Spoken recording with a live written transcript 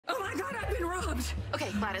God, I've been robbed.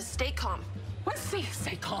 Okay, Gladys, stay calm. What?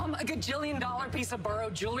 Stay calm. A gajillion-dollar piece of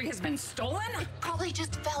borrowed jewelry has been stolen? Probably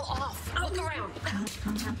just fell off. Look around.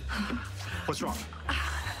 What's wrong?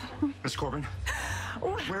 Miss Corbin?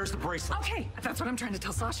 Where's the bracelet? Okay, that's what I'm trying to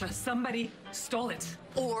tell Sasha. Somebody stole it.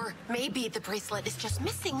 Or maybe the bracelet is just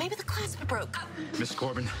missing. Maybe the clasp broke. Miss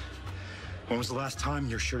Corbin, when was the last time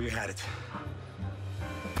you're sure you had it?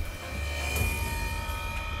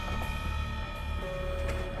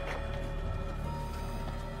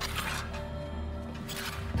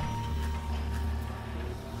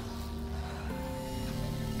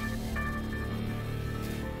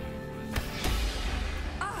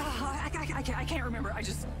 I can't remember. I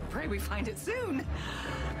just pray we find it soon.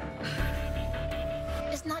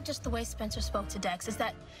 It's not just the way Spencer spoke to Dex. It's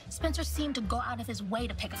that Spencer seemed to go out of his way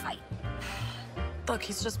to pick a fight. Look,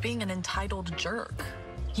 he's just being an entitled jerk.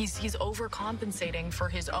 He's overcompensating for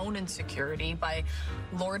his own insecurity by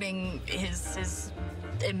lording his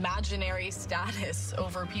imaginary status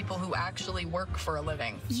over people who actually work for a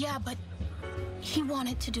living. Yeah, but he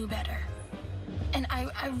wanted to do better. And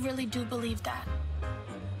I really do believe that.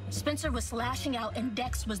 Spencer was lashing out and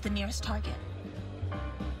Dex was the nearest target.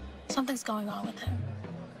 Something's going on with him.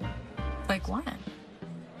 Like what?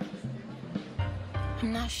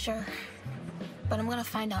 I'm not sure, but I'm gonna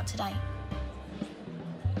find out tonight.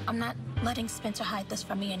 I'm not letting Spencer hide this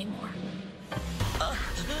from me anymore.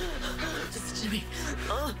 Listen to me.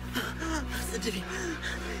 Listen to me.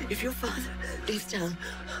 If your father leaves town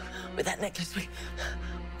with that necklace, we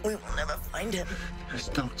will never find him. There's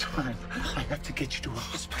no time. I have to get you to a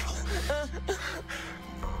hospital.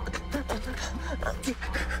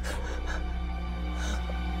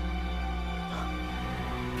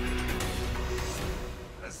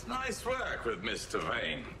 That's nice work with Mr.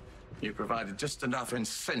 Vane. You provided just enough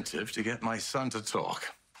incentive to get my son to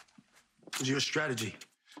talk. It was your strategy.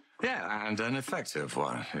 Yeah, and an effective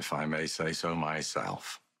one, if I may say so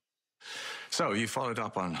myself. So, you followed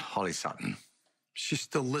up on Holly Sutton. She's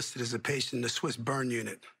still listed as a patient in the Swiss burn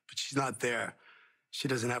unit, but she's not there. She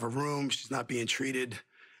doesn't have a room, she's not being treated,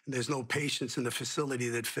 and there's no patients in the facility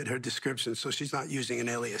that fit her description, so she's not using an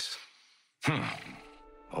alias.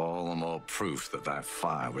 All the more proof that that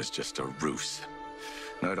fire was just a ruse.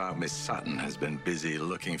 No doubt Miss Sutton has been busy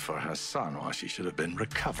looking for her son while she should have been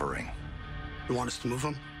recovering. You want us to move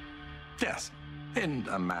him? Yes, in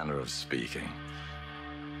a manner of speaking.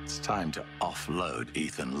 It's time to offload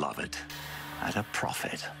Ethan Lovett at a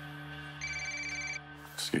profit.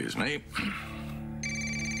 Excuse me.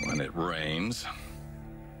 When it rains.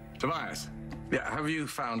 Tobias, yeah, have you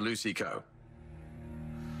found Lucy Coe?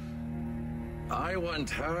 I want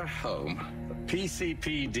her home, the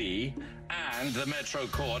PCPD, and the Metro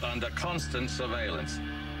Court under constant surveillance.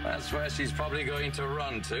 That's where she's probably going to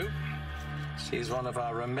run to. She's one of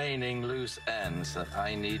our remaining loose ends that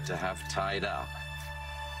I need to have tied up.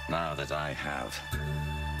 Now that I have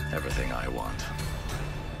everything I want.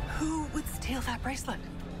 Who would steal that bracelet?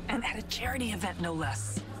 And at a charity event, no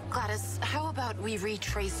less. Gladys, how about we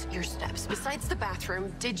retrace your steps? Besides the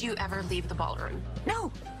bathroom, did you ever leave the ballroom?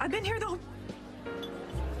 No, I've been here though.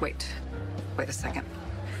 Wait a second.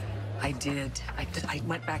 I did. I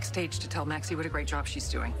went backstage to tell Maxie what a great job she's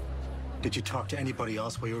doing. Did you talk to anybody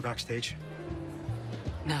else while you were backstage?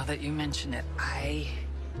 Now that you mention it, I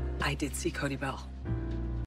did see Cody Bell.